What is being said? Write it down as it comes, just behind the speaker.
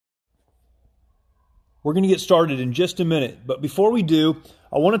We're going to get started in just a minute, but before we do,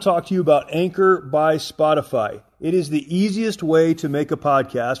 I want to talk to you about Anchor by Spotify. It is the easiest way to make a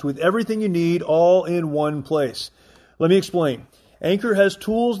podcast with everything you need all in one place. Let me explain. Anchor has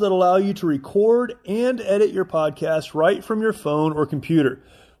tools that allow you to record and edit your podcast right from your phone or computer.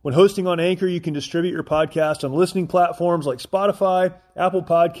 When hosting on Anchor, you can distribute your podcast on listening platforms like Spotify, Apple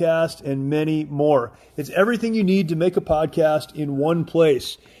Podcasts, and many more. It's everything you need to make a podcast in one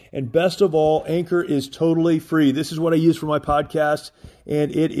place. And best of all, Anchor is totally free. This is what I use for my podcast, and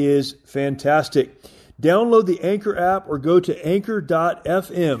it is fantastic. Download the Anchor app or go to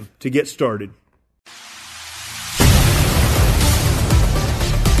anchor.fm to get started.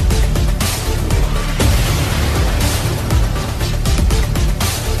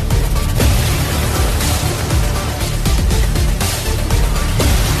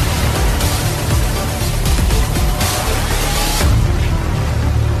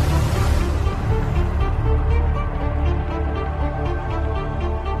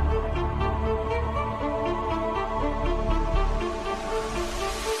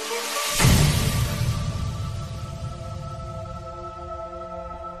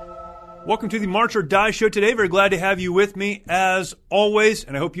 Welcome to the March or Die Show today. Very glad to have you with me as always,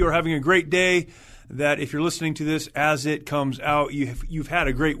 and I hope you are having a great day, that if you're listening to this as it comes out, you've had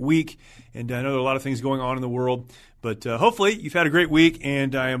a great week, and I know there are a lot of things going on in the world, but hopefully you've had a great week,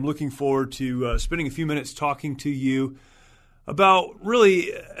 and I am looking forward to spending a few minutes talking to you about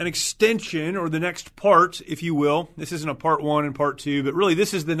really an extension, or the next part, if you will. This isn't a part one and part two, but really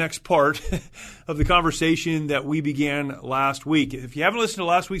this is the next part of the conversation that we began last week. If you haven't listened to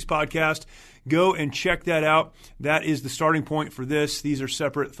last week's podcast, go and check that out. That is the starting point for this. These are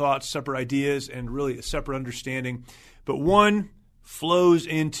separate thoughts, separate ideas, and really a separate understanding. But one flows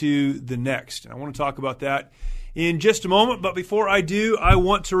into the next. And I want to talk about that in just a moment. But before I do, I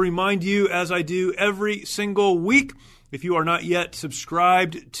want to remind you, as I do every single week, if you are not yet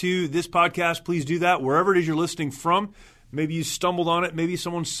subscribed to this podcast, please do that wherever it is you're listening from. Maybe you stumbled on it. Maybe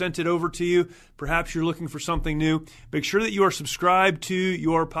someone sent it over to you. Perhaps you're looking for something new. Make sure that you are subscribed to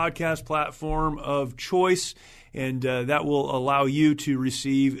your podcast platform of choice, and that will allow you to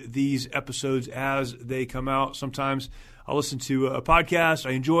receive these episodes as they come out. Sometimes I'll listen to a podcast.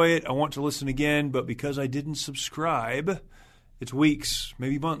 I enjoy it. I want to listen again, but because I didn't subscribe, it's weeks,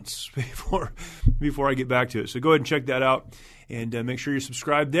 maybe months before I get back to it. So go ahead and check that out, and make sure you're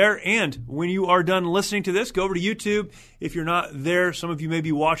subscribed there. And when you are done listening to this, go over to YouTube. If you're not there, some of you may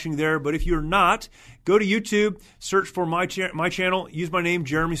be watching there, but if you're not, go to YouTube, search for my channel, use my name,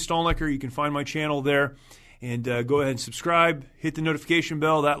 Jeremy Stalnecker. You can find my channel there, and go ahead and subscribe. Hit the notification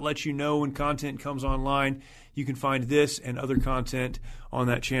bell. That lets you know when content comes online. You can find this and other content on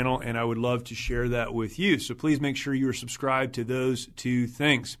that channel, and I would love to share that with you. So please make sure you are subscribed to those two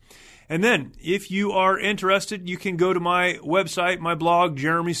things. And then, if you are interested, you can go to my website, my blog,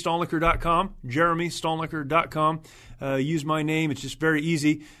 jeremystalnecker.com, jeremystalnecker.com. Use my name. It's just very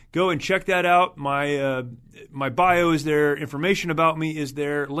easy. Go and check that out. My bio is there. Information about me is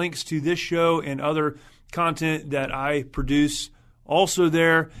there. Links to this show and other content that I produce also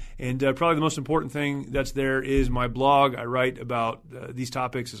there. And probably the most important thing that's there is my blog. I write about these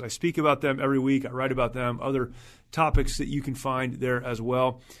topics as I speak about them every week. I write about them, other topics that you can find there as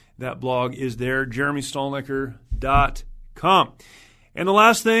well. That blog is there, jeremystalnecker.com. And the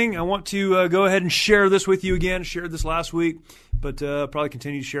last thing, I want to go ahead and share this with you again. Shared this last week, but probably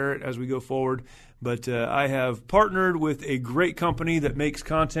continue to share it as we go forward. But I have partnered with a great company that makes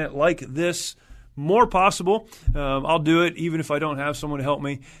content like this more possible. I'll do it even if I don't have someone to help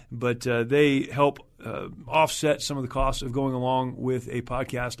me, but they help offset some of the costs of going along with a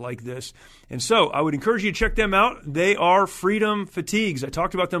podcast like this. And so I would encourage you to check them out. They are Freedom Fatigues. I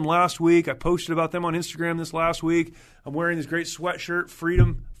talked about them last week. I posted about them on Instagram this last week. I'm wearing this great sweatshirt,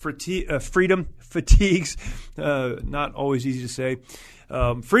 Freedom Fatigues. Not always easy to say.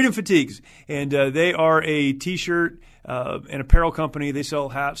 Freedom Fatigues. And they are a t-shirt an apparel company. They sell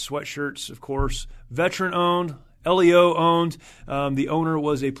hats, sweatshirts, of course. Veteran-owned, LEO-owned. The owner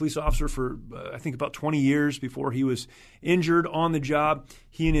was a police officer for, I think, about 20 years before he was injured on the job.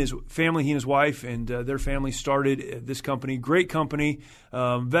 He and his family, he and his wife, and their family started this company. Great company.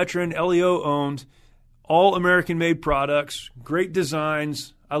 Veteran, LEO-owned, all American-made products, great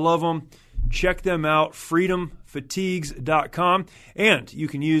designs. I love them. Check them out, freedomfatigues.com. And you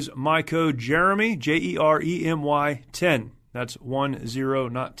can use my code Jeremy, Jeremy 10. That's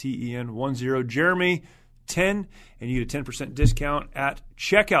 10, not TEN, 10, Jeremy 10, and you get a 10% discount at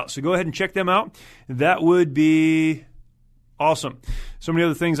checkout. So go ahead and check them out. That would be Awesome. So many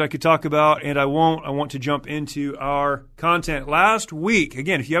other things I could talk about, and I won't. I want to jump into our content. Last week,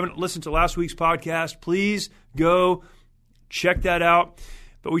 again, if you haven't listened to last week's podcast, please go check that out.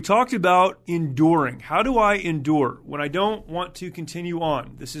 But we talked about enduring. How do I endure when I don't want to continue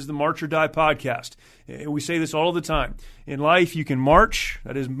on? This is the March or Die podcast. We say this all the time. In life, you can march,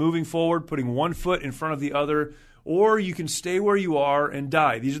 that is moving forward, putting one foot in front of the other, or you can stay where you are and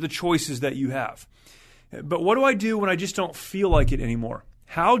die. These are the choices that you have. But what do I do when I just don't feel like it anymore?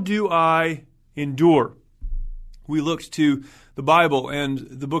 How do I endure? We looked to the Bible and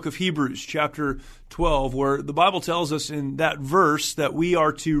the book of Hebrews, chapter 12, where the Bible tells us in that verse that we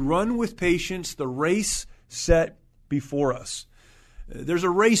are to run with patience the race set before us. There's a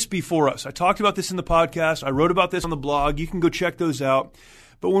race before us. I talked about this in the podcast. I wrote about this on the blog. You can go check those out.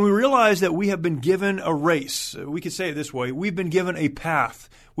 But when we realize that we have been given a race, we could say it this way, we've been given a path.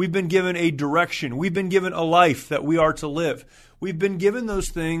 We've been given a direction. We've been given a life that we are to live. We've been given those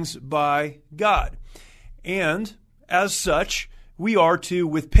things by God. And as such, we are to,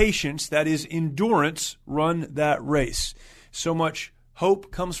 with patience, that is endurance, run that race. So much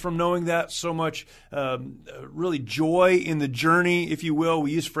hope comes from knowing that, so much really joy in the journey, if you will.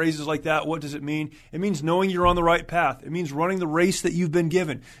 We use phrases like that. What does it mean? It means knowing you're on the right path. It means running the race that you've been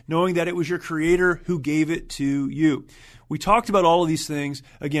given, knowing that it was your Creator who gave it to you. We talked about all of these things.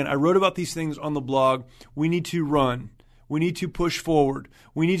 Again, I wrote about these things on the blog. We need to run. We need to push forward.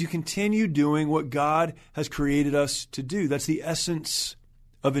 We need to continue doing what God has created us to do. That's the essence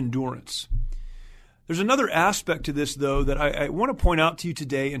of endurance. There's another aspect to this, though, that I want to point out to you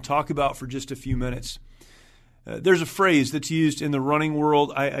today and talk about for just a few minutes. There's a phrase that's used in the running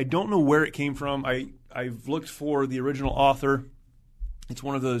world. I don't know where it came from. I've looked for the original author. It's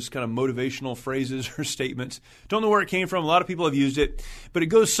one of those kind of motivational phrases or statements. Don't know where it came from. A lot of people have used it. But it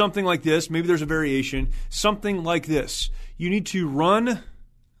goes something like this. Maybe there's a variation. Something like this. You need to run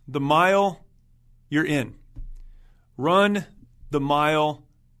the mile you're in. Run the mile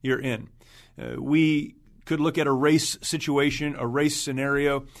you're in. We could look at a race situation, a race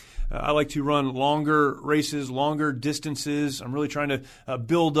scenario. I like to run longer races, longer distances. I'm really trying to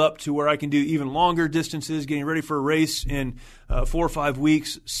build up to where I can do even longer distances, getting ready for a race in 4 or 5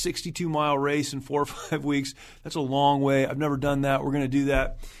 weeks, 62-mile race in 4 or 5 weeks. That's a long way. I've never done that. We're going to do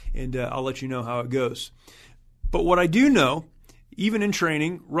that, and I'll let you know how it goes. But what I do know, even in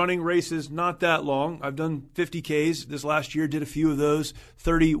training, running races not that long. I've done 50Ks this last year, did a few of those,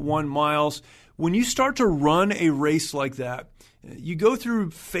 31 miles. When you start to run a race like that, you go through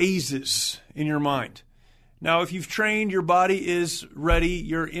phases in your mind. Now, if you've trained, your body is ready,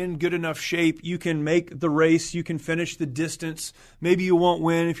 you're in good enough shape, you can make the race, you can finish the distance. Maybe you won't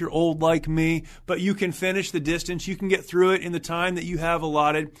win if you're old like me, but you can finish the distance, you can get through it in the time that you have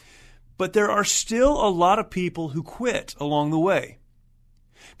allotted. But there are still a lot of people who quit along the way.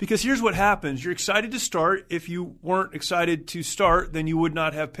 Because here's what happens. You're excited to start. If you weren't excited to start, then you would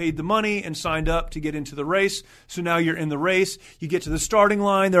not have paid the money and signed up to get into the race. So now you're in the race. You get to the starting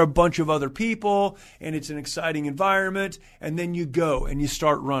line. There are a bunch of other people, and it's an exciting environment. And then you go and you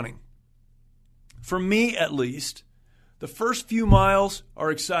start running. For me, at least, the first few miles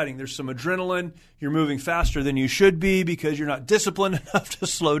are exciting. There's some adrenaline. You're moving faster than you should be because you're not disciplined enough to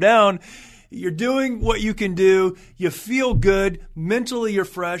slow down. You're doing what you can do. You feel good. Mentally, you're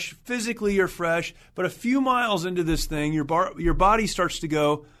fresh. Physically, you're fresh. But a few miles into this thing, your body starts to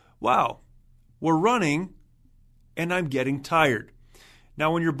go, wow, we're running and I'm getting tired.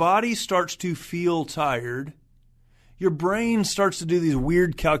 Now, when your body starts to feel tired, your brain starts to do these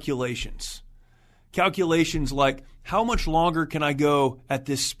weird calculations. Calculations like, how much longer can I go at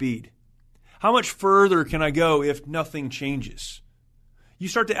this speed? How much further can I go if nothing changes? You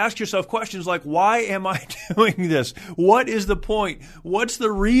start to ask yourself questions like, why am I doing this? What is the point? What's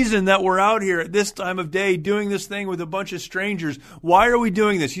the reason that we're out here at this time of day doing this thing with a bunch of strangers? Why are we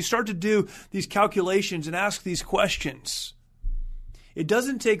doing this? You start to do these calculations and ask these questions. It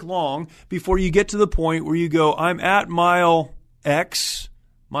doesn't take long before you get to the point where you go, I'm at mile X,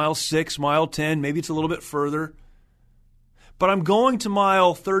 mile 6, mile 10, maybe it's a little bit further, but I'm going to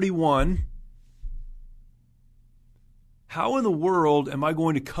mile 31. How in the world am I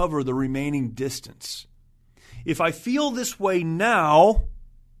going to cover the remaining distance? If I feel this way now,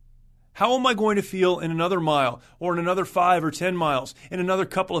 how am I going to feel in another mile or in another 5 or 10 miles, in another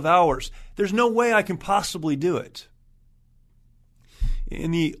couple of hours? There's no way I can possibly do it.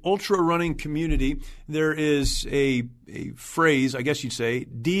 In the ultra running community, there is a phrase, I guess you'd say,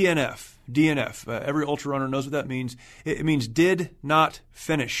 DNF. DNF. Every ultra runner knows what that means. It means did not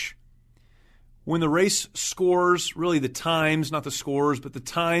finish. When the race scores, really the times, not the scores, but the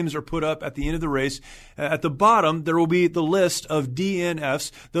times are put up at the end of the race, at the bottom there will be the list of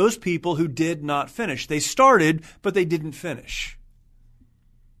DNFs, those people who did not finish. They started, but they didn't finish.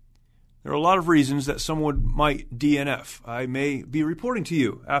 There are a lot of reasons that someone might DNF. I may be reporting to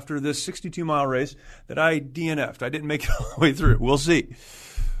you after this 62-mile race that I DNF'd. I didn't make it all the way through. We'll see.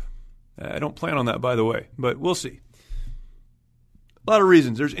 I don't plan on that, by the way, but we'll see. A lot of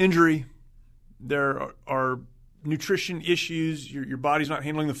reasons. There's injury. There are nutrition issues. Your body's not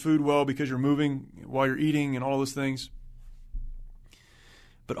handling the food well because you're moving while you're eating and all those things.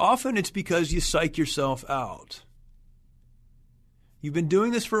 But often it's because you psych yourself out. You've been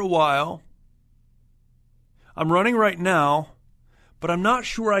doing this for a while. I'm running right now, but I'm not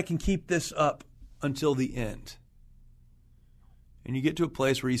sure I can keep this up until the end. And you get to a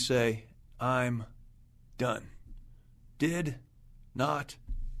place where you say, I'm done. Did not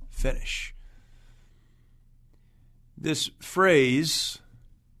finish. This phrase,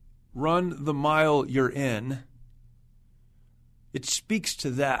 run the mile you're in, it speaks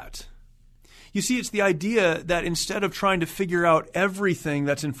to that. You see, it's the idea that instead of trying to figure out everything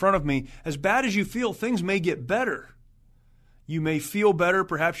that's in front of me, as bad as you feel, things may get better. You may feel better.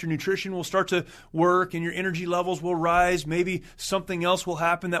 Perhaps your nutrition will start to work and your energy levels will rise. Maybe something else will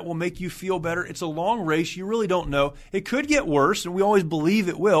happen that will make you feel better. It's a long race. You really don't know. It could get worse, and we always believe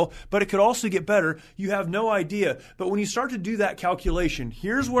it will, but it could also get better. You have no idea. But when you start to do that calculation,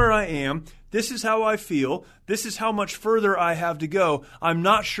 here's where I am. This is how I feel. This is how much further I have to go. I'm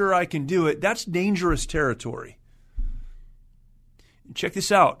not sure I can do it. That's dangerous territory. Check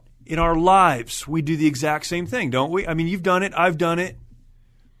this out. In our lives, we do the exact same thing, don't we? I mean, you've done it. I've done it.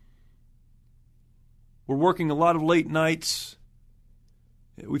 We're working a lot of late nights.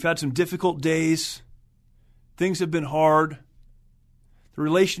 We've had some difficult days. Things have been hard. The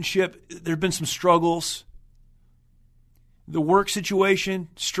relationship, there have been some struggles. The work situation,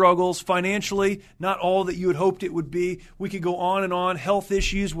 struggles. Financially, not all that you had hoped it would be. We could go on and on. Health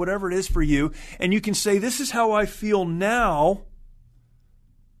issues, whatever it is for you. And you can say, this is how I feel now.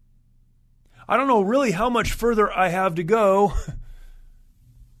 I don't know really how much further I have to go,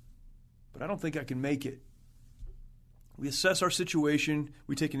 but I don't think I can make it. We assess our situation,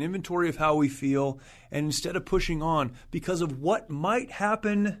 we take an inventory of how we feel, and instead of pushing on because of what might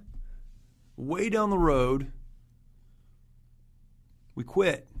happen way down the road, we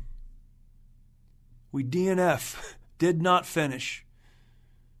quit. We DNF, did not finish.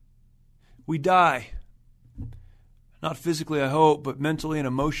 We die. Not physically, I hope, but mentally and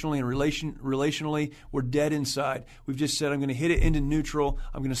emotionally and relationally, we're dead inside. We've just said, I'm going to hit it into neutral.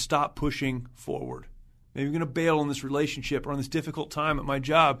 I'm going to stop pushing forward. Maybe I'm going to bail on this relationship or on this difficult time at my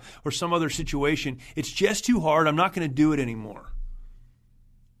job or some other situation. It's just too hard. I'm not going to do it anymore.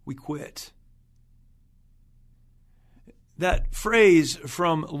 We quit. That phrase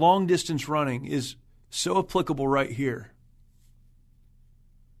from long distance running is so applicable right here.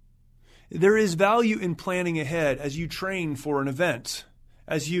 There is value in planning ahead as you train for an event.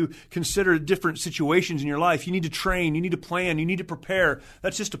 As you consider different situations in your life, you need to train, you need to plan, you need to prepare.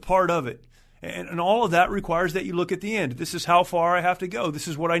 That's just a part of it. And all of that requires that you look at the end. This is how far I have to go. This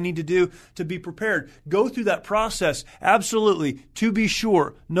is what I need to do to be prepared. Go through that process, absolutely, to be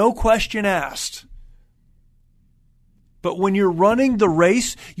sure. No question asked. But when you're running the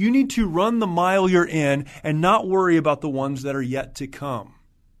race, you need to run the mile you're in and not worry about the ones that are yet to come.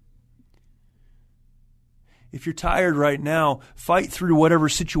 If you're tired right now, fight through whatever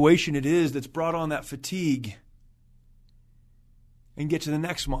situation it is that's brought on that fatigue and get to the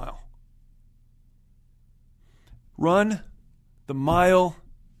next mile. Run the mile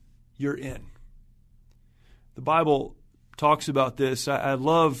you're in. The Bible talks about this. I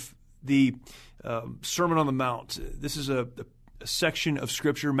love the Sermon on the Mount. This is a section of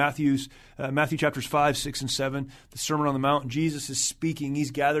Scripture, Matthew chapters 5, 6, and 7, the Sermon on the Mount. Jesus is speaking.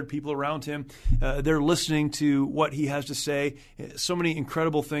 He's gathered people around him. They're listening to what he has to say. So many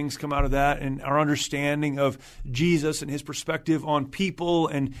incredible things come out of that, and our understanding of Jesus and his perspective on people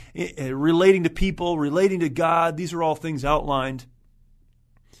and relating to people, relating to God. These are all things outlined.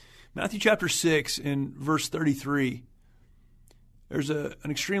 Matthew chapter 6 in verse 33, there's an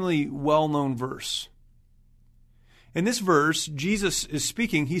extremely well-known verse. In this verse, Jesus is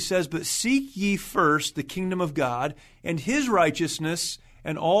speaking. He says, "But seek ye first the kingdom of God and his righteousness,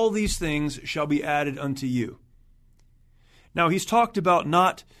 and all these things shall be added unto you." Now, he's talked about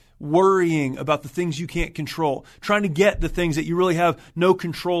not worrying about the things you can't control, trying to get the things that you really have no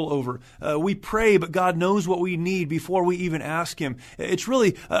control over. We pray, but God knows what we need before we even ask Him. It's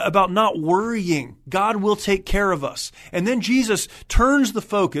really about not worrying. God will take care of us. And then Jesus turns the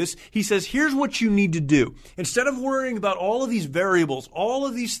focus. He says, here's what you need to do. Instead of worrying about all of these variables, all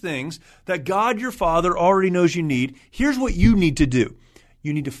of these things that God your Father already knows you need, here's what you need to do.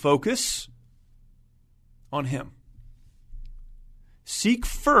 You need to focus on Him. Seek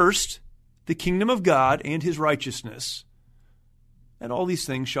first the kingdom of God and His righteousness, and all these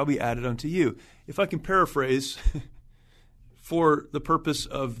things shall be added unto you. If I can paraphrase for the purpose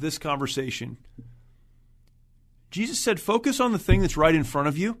of this conversation, Jesus said, focus on the thing that's right in front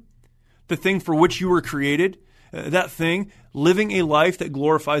of you, the thing for which you were created, that thing, living a life that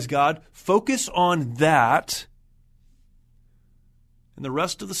glorifies God. Focus on that, and the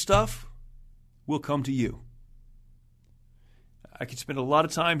rest of the stuff will come to you. I could spend a lot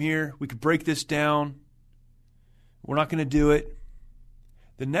of time here. We could break this down. We're not going to do it.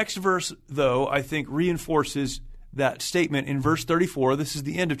 The next verse, though, I think reinforces that statement. In verse 34, this is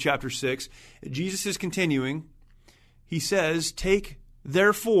the end of chapter 6. Jesus is continuing. He says, take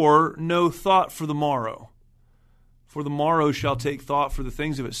therefore no thought for the morrow. For the morrow shall take thought for the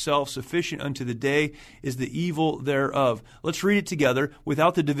things of itself. Sufficient unto the day is the evil thereof. Let's read it together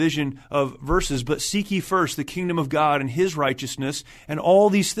without the division of verses. But seek ye first the kingdom of God and His righteousness, and all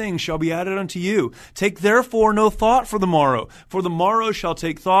these things shall be added unto you. Take therefore no thought for the morrow. For the morrow shall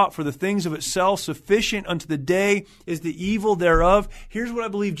take thought for the things of itself. Sufficient unto the day is the evil thereof. Here's what I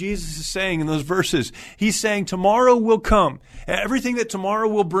believe Jesus is saying in those verses. He's saying tomorrow will come. Everything that tomorrow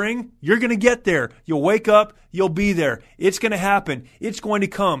will bring, you're going to get there. You'll wake up. You'll be there. It's going to happen. It's going to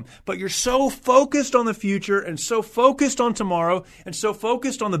come. But you're so focused on the future and so focused on tomorrow and so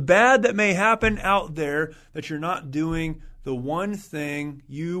focused on the bad that may happen out there that you're not doing the one thing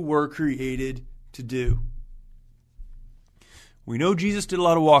you were created to do. We know Jesus did a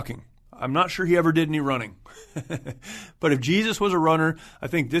lot of walking. I'm not sure He ever did any running. But if Jesus was a runner, I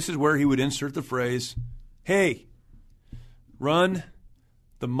think this is where He would insert the phrase, hey, run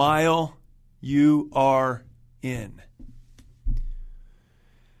the mile you are in.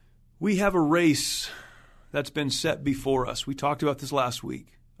 We have a race that's been set before us. We talked about this last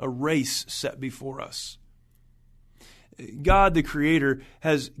week. A race set before us. God, the Creator,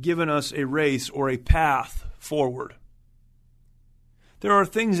 has given us a race or a path forward. There are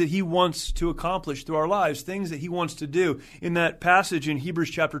things that He wants to accomplish through our lives, things that He wants to do. In that passage in Hebrews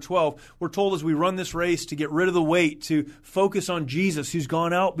chapter 12, we're told as we run this race to get rid of the weight, to focus on Jesus who's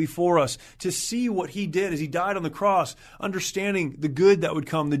gone out before us, to see what He did as He died on the cross, understanding the good that would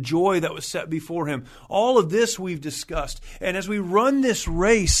come, the joy that was set before Him. All of this we've discussed. And as we run this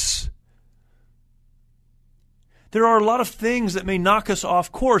race, there are a lot of things that may knock us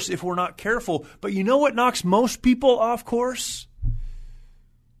off course if we're not careful. But you know what knocks most people off course?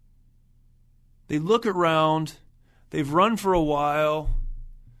 They look around, they've run for a while,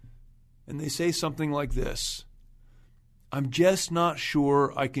 and they say something like this: I'm just not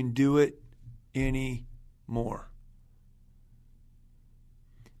sure I can do it anymore.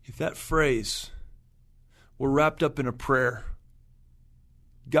 If that phrase were wrapped up in a prayer,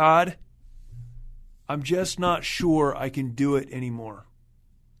 God, I'm just not sure I can do it anymore.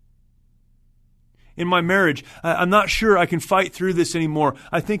 In my marriage, I'm not sure I can fight through this anymore.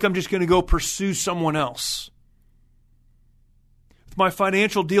 I think I'm just going to go pursue someone else. With my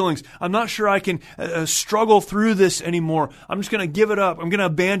financial dealings, I'm not sure I can struggle through this anymore. I'm just going to give it up. I'm going to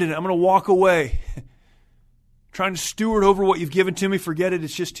abandon it. I'm going to walk away. Trying to steward over what you've given to me, forget it.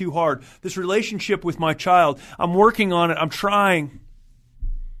 It's just too hard. This relationship with my child, I'm working on it. I'm trying.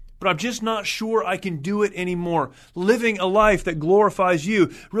 But I'm just not sure I can do it anymore. Living a life that glorifies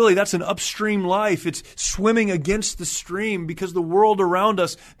you, really, that's an upstream life. It's swimming against the stream because the world around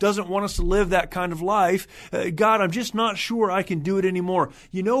us doesn't want us to live that kind of life. God, I'm just not sure I can do it anymore.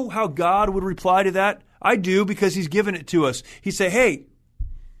 You know how God would reply to that? I do, because He's given it to us. He'd say, hey,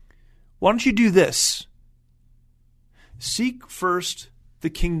 why don't you do this? Seek first the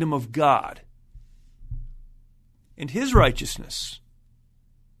kingdom of God and His righteousness,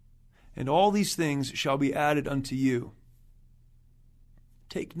 and all these things shall be added unto you.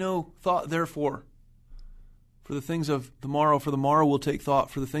 Take no thought, therefore, for the things of the morrow, for the morrow will take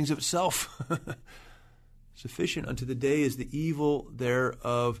thought for the things of itself. Sufficient unto the day is the evil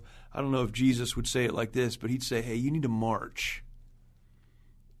thereof. I don't know if Jesus would say it like this, but He'd say, hey, you need to march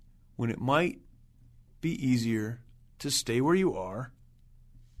when it might be easier to stay where you are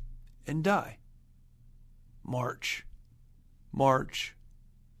and die. March. March.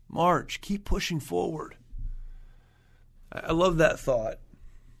 March. Keep pushing forward. I love that thought.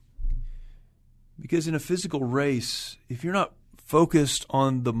 Because in a physical race, if you're not focused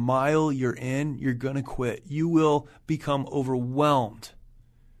on the mile you're in, you're going to quit. You will become overwhelmed.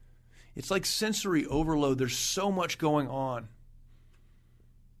 It's like sensory overload. There's so much going on.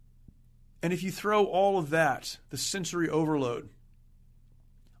 And if you throw all of that, the sensory overload,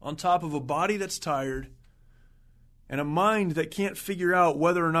 on top of a body that's tired and a mind that can't figure out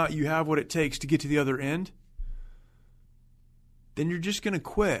whether or not you have what it takes to get to the other end, then you're just going to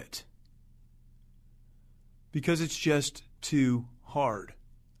quit. Because it's just too hard.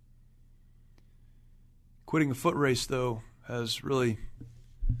 Quitting a foot race, though, has really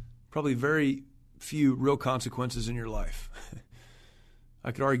probably very few real consequences in your life.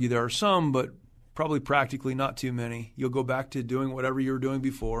 I could argue there are some, but probably practically not too many. You'll go back to doing whatever you were doing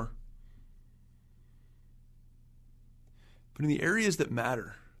before. But in the areas that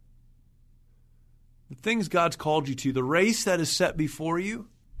matter, the things God's called you to, the race that is set before you,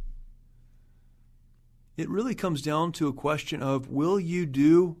 it really comes down to a question of, will you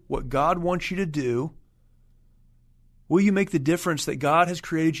do what God wants you to do? Will you make the difference that God has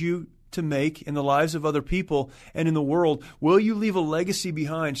created you to make in the lives of other people and in the world? Will you leave a legacy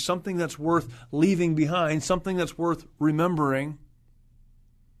behind, something that's worth leaving behind, something that's worth remembering?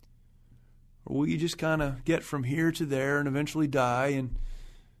 Or will you just kind of get from here to there and eventually die and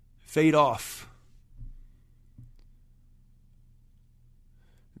fade off?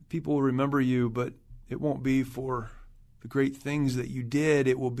 People will remember you, but it won't be for the great things that you did.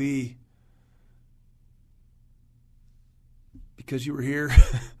 It will be because you were here,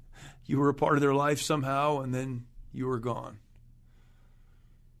 you were a part of their life somehow, and then you were gone.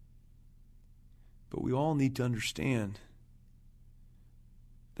 But we all need to understand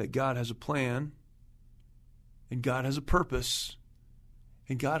that God has a plan, and God has a purpose,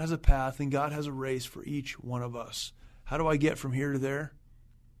 and God has a path, and God has a race for each one of us. How do I get from here to there?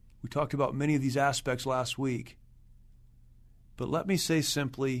 We talked about many of these aspects last week. But let me say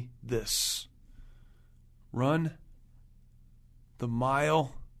simply this. Run the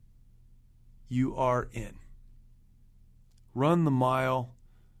mile you are in. Run the mile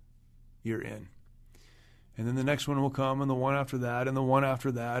you're in. And then the next one will come, and the one after that, and the one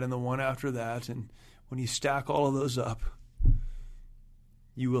after that, and the one after that. And when you stack all of those up,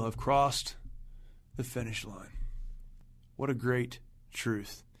 you will have crossed the finish line. What a great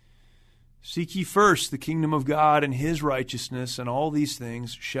truth. Seek ye first the kingdom of God and his righteousness, and all these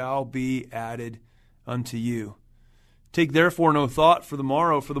things shall be added unto you. Take therefore no thought for the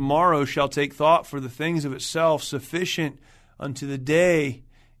morrow shall take thought for the things of itself. Sufficient unto the day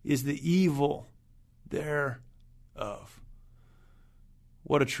is the evil thereof.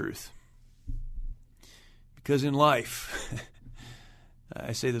 What a truth. Because in life,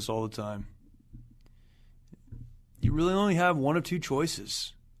 I say this all the time, you really only have one of two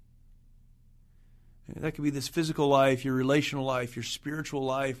choices. That could be this physical life, your relational life, your spiritual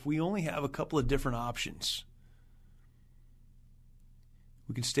life. We only have a couple of different options.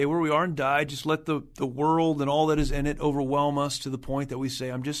 We can stay where we are and die, just let the world and all that is in it overwhelm us to the point that we say,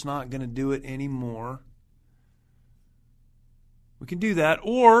 I'm just not going to do it anymore. We can do that,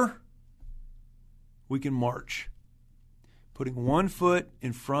 or we can march, putting one foot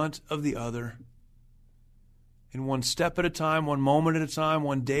in front of the other, and one step at a time, one moment at a time,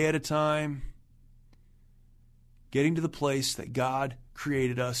 one day at a time, getting to the place that God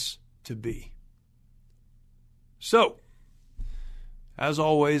created us to be. So, as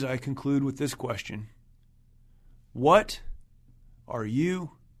always, I conclude with this question. What are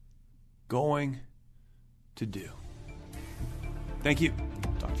you going to do? Thank you.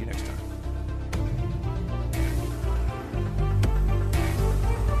 Talk to you next time.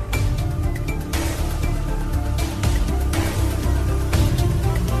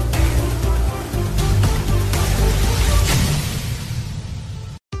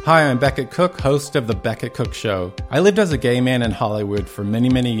 Hi, I'm Becket Cook, host of The Becket Cook Show. I lived as a gay man in Hollywood for many,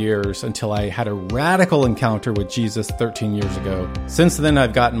 many years until I had a radical encounter with Jesus 13 years ago. Since then,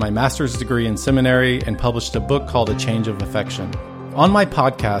 I've gotten my master's degree in seminary and published a book called A Change of Affection. On my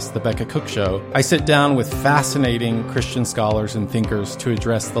podcast, The Becket Cook Show, I sit down with fascinating Christian scholars and thinkers to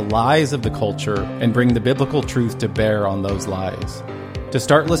address the lies of the culture and bring the biblical truth to bear on those lies. To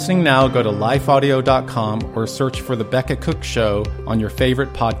start listening now, go to lifeaudio.com or search for The Becket Cook Show on your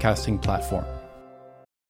favorite podcasting platform.